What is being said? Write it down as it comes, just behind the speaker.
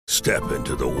Step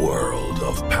into the world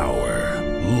of power,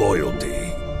 loyalty,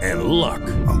 and luck.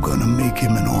 I'm gonna make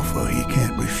him an offer he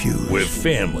can't refuse. With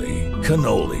family,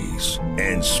 cannolis,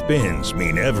 and spins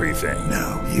mean everything.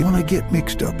 Now, you wanna get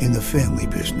mixed up in the family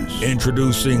business.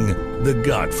 Introducing The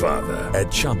Godfather at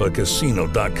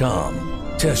ChumbaCasino.com.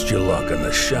 Test your luck in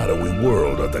the shadowy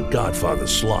world of The Godfather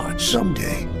slot.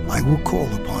 Someday, I will call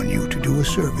upon you to do a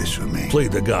service for me. Play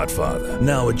The Godfather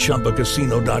now at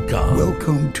ChumbaCasino.com.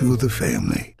 Welcome to the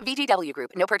family. VGW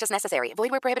Group. No purchase necessary. Void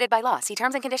where prohibited by law. See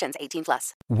terms and conditions.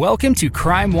 18+. Welcome to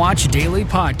Crime Watch Daily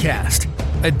Podcast,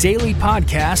 a daily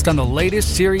podcast on the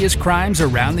latest serious crimes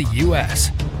around the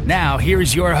U.S. Now,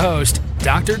 here's your host,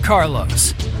 Dr.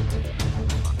 Carlos.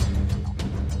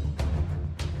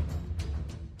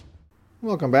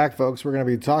 Welcome back, folks. We're going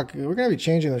to be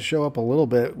changing the show up a little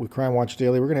bit with Crime Watch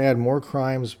Daily. We're going to add more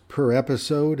crimes per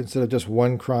episode instead of just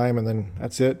one crime and then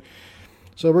that's it.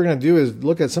 So what we're going to do is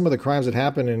look at some of the crimes that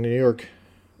happened in New York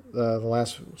the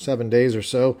last 7 days or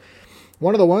so.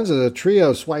 One of the ones is a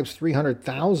trio swipes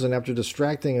 $300,000 after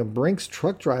distracting a Brinks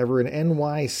truck driver in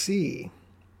NYC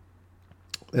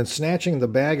and snatching the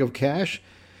bag of cash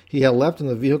he had left in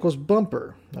the vehicle's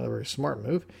bumper. Not a very smart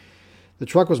move. The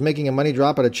truck was making a money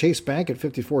drop at a Chase Bank at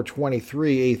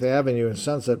 5423 8th Avenue in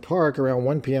Sunset Park around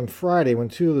 1 p.m. Friday when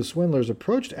two of the swindlers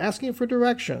approached asking for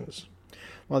directions.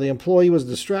 While the employee was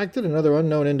distracted, another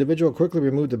unknown individual quickly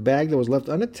removed the bag that was left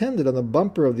unattended on the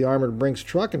bumper of the armored Brinks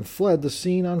truck and fled the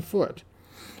scene on foot.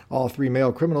 All three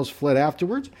male criminals fled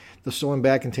afterwards. The stolen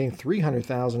bag contained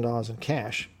 $300,000 in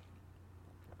cash.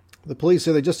 The police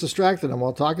say they just distracted him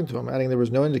while talking to him, adding there was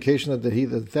no indication that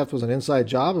the theft was an inside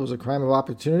job. It was a crime of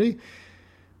opportunity.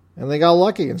 And they got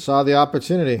lucky and saw the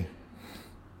opportunity.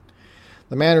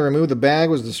 The man who removed the bag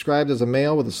was described as a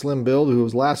male with a slim build who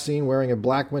was last seen wearing a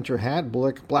black winter hat,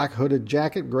 black hooded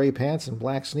jacket, gray pants, and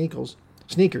black sneakers.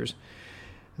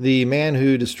 The man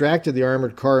who distracted the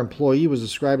armored car employee was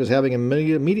described as having a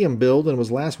medium build and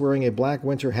was last wearing a black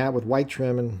winter hat with white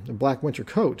trim and a black winter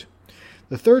coat.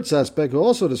 The third suspect, who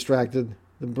also distracted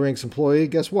the Brinks employee,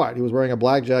 guess what? He was wearing a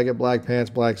black jacket, black pants,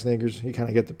 black sneakers. You kind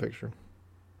of get the picture.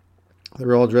 They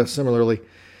were all dressed similarly.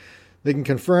 They can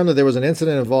confirm that there was an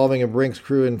incident involving a Brinks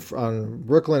crew on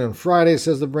Brooklyn on Friday,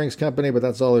 says the Brinks company, but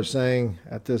that's all they're saying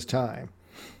at this time.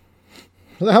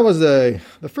 So that was the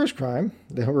first crime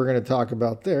that we're going to talk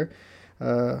about there.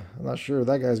 I'm not sure if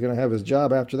that guy's going to have his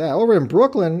job after that. Over in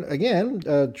Brooklyn, again,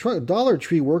 a Dollar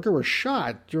Tree worker was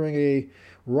shot during a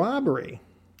robbery.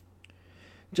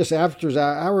 Just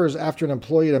hours after an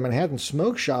employee at a Manhattan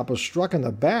smoke shop was struck in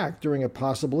the back during a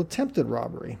possible attempted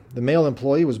robbery. The male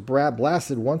employee was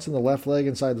blasted once in the left leg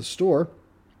inside the store.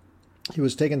 He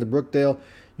was taken to Brookdale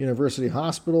University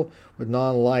Hospital with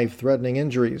non-life-threatening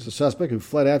injuries. The suspect, who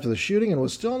fled after the shooting and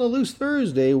was still on the loose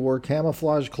Thursday, wore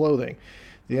camouflage clothing.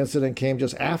 The incident came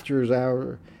just hours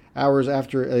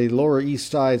after a Lower East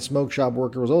Side smoke shop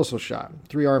worker was also shot.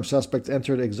 Three armed suspects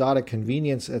entered Exotic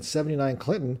Convenience at 79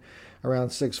 Clinton around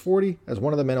 6:40 as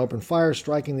one of the men opened fire,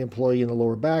 striking the employee in the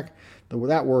lower back.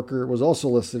 That worker was also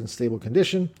listed in stable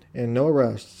condition, and no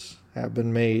arrests have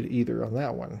been made either on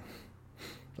that one.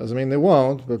 Doesn't mean they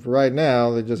won't, but for right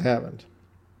now, they just haven't.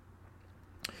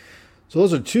 So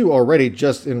those are two already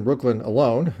just in Brooklyn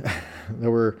alone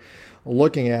that we're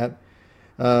looking at.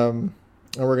 And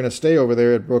we're going to stay over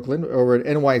there at Brooklyn, over at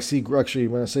NYC. Actually,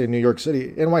 when I say New York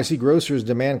City, NYC grocers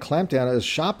demand clampdown as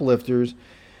shoplifters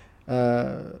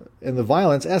and the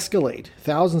violence escalate.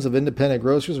 Thousands of independent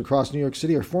grocers across New York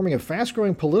City are forming a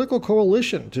fast-growing political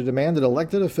coalition to demand that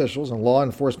elected officials and law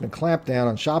enforcement clamp down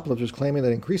on shoplifters, claiming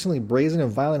that increasingly brazen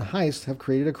and violent heists have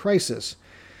created a crisis.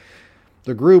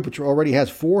 The group, which already has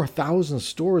 4,000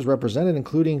 stores represented,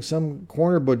 including some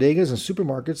corner bodegas and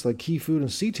supermarkets like Key Food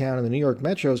and Seatown in the New York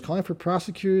Metro, is calling for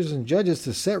prosecutors and judges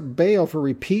to set bail for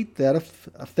repeat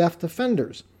theft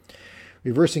offenders,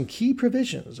 reversing key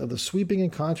provisions of the sweeping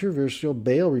and controversial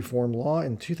bail reform law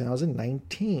in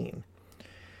 2019.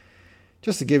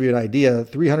 Just to give you an idea,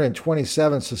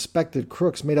 327 suspected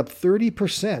crooks made up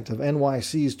 30% of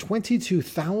NYC's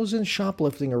 22,000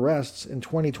 shoplifting arrests in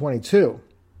 2022.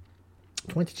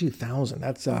 22,000,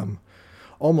 that's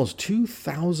almost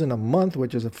 2,000 a month,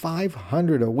 which is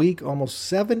 500 a week, almost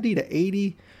 70 to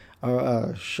 80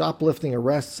 shoplifting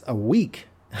arrests a week.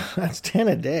 That's 10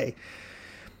 a day.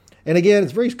 And again,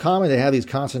 it's very common to have these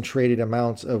concentrated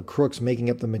amounts of crooks making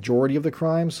up the majority of the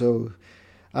crime. So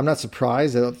I'm not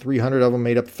surprised that 300 of them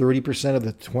made up 30% of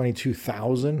the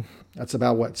 22,000. That's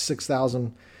about,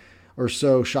 6,000 or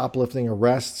so shoplifting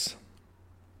arrests.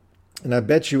 And I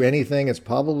bet you anything, it's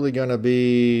probably going to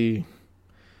be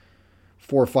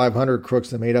 400 or 500 crooks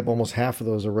that made up almost half of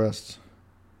those arrests.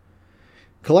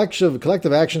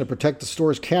 Collective action to protect the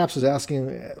stores. CAPS is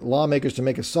asking lawmakers to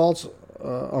make assaults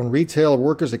on retail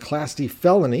workers a Class D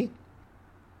felony,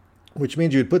 which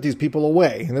means you would put these people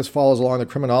away. And this follows along the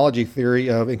criminology theory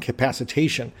of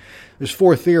incapacitation. There's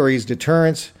 4 theories: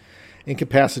 deterrence,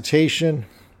 incapacitation,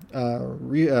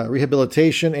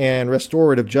 rehabilitation, and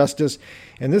restorative justice.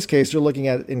 In this case, they're looking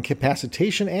at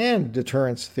incapacitation and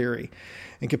deterrence theory.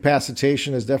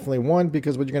 Incapacitation is definitely one,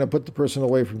 because when you're going to put the person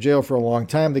away from jail for a long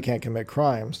time, they can't commit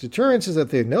crimes. Deterrence is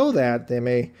that they know that they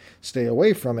may stay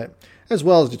away from it, as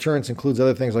well as deterrence includes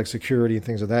other things like security and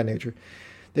things of that nature.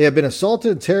 They have been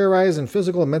assaulted, terrorized, and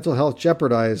physical and mental health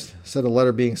jeopardized, said a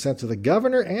letter being sent to the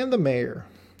governor and the mayor.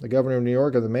 The governor of New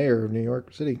York and the mayor of New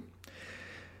York City.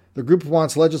 The group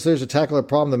wants legislators to tackle a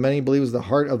problem that many believe is the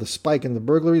heart of the spike in the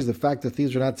burglaries, the fact that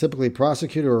thieves are not typically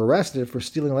prosecuted or arrested for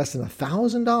stealing less than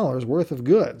 $1,000 worth of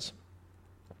goods.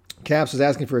 CAPS is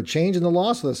asking for a change in the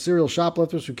law so that serial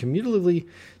shoplifters who cumulatively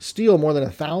steal more than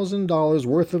 $1,000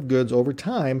 worth of goods over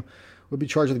time would be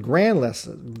charged with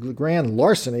grand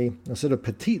larceny instead of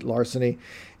petite larceny. And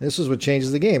this is what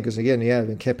changes the game, because, again, you have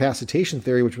incapacitation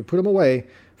theory, which would put them away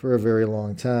for a very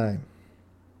long time.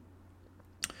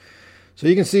 So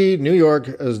you can see New York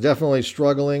is definitely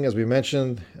struggling. As we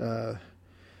mentioned,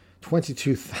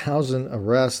 22,000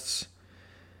 arrests.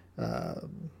 The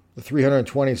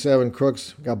 327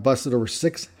 crooks got busted over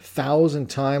 6,000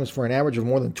 times for an average of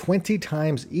more than 20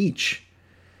 times each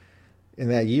in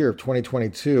that year of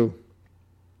 2022.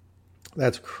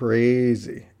 That's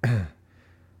crazy.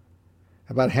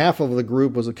 About half of the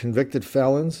group was convicted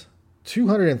felons.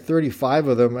 235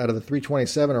 of them out of the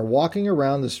 327 are walking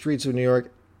around the streets of New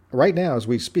York right now as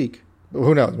we speak. Well,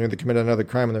 who knows? Maybe they committed another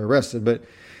crime and they're arrested. But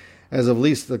as of at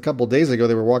least a couple of days ago,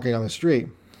 they were walking on the street.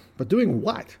 But doing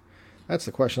what? That's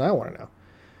the question I want to know.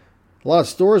 A lot of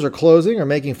stores are closing or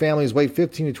making families wait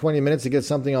 15 to 20 minutes to get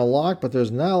something unlocked, but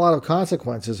there's not a lot of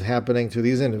consequences happening to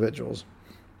these individuals.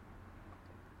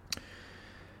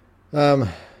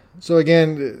 So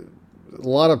again, a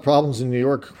lot of problems in New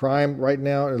York crime right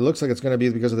now. It looks like it's going to be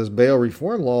because of this bail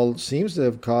reform law. Seems to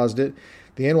have caused it.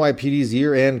 The NYPD's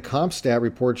year-end CompStat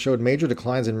report showed major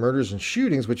declines in murders and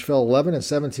shootings, which fell 11 and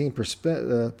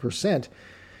 17%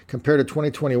 compared to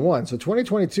 2021. So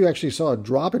 2022 actually saw a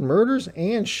drop in murders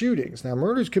and shootings. Now,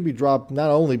 murders could be dropped not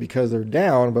only because they're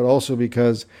down, but also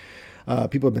because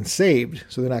people have been saved,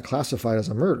 so they're not classified as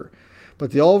a murder.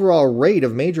 But the overall rate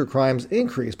of major crimes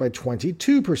increased by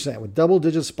 22%, with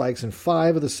double-digit spikes in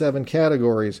 5 of the 7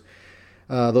 categories.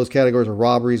 Those categories are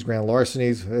robberies, grand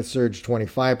larcenies, that surged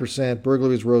 25%,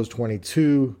 burglaries rose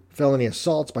 22%, felony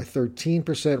assaults by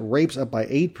 13%, rapes up by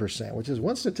 8%, which is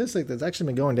one statistic that's actually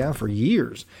been going down for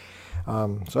years.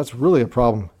 So that's really a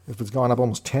problem if it's gone up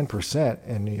almost 10%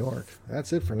 in New York.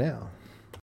 That's it for now.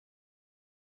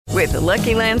 With the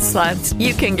Lucky Land Slots,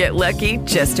 you can get lucky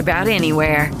just about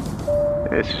anywhere.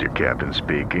 This is your captain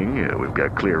speaking. We've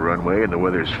got clear runway and the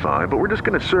weather's fine, but we're just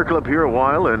going to circle up here a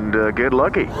while and get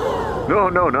lucky.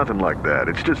 No, nothing like that.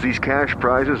 It's just these cash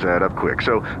prizes add up quick.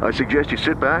 So I suggest you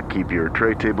sit back, keep your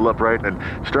tray table upright, and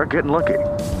start getting lucky.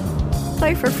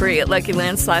 Play for free at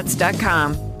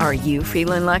LuckyLandSlots.com. Are you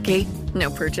feeling lucky?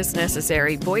 No purchase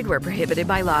necessary. Void where prohibited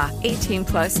by law.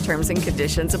 18+ terms and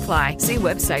conditions apply. See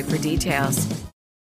website for details.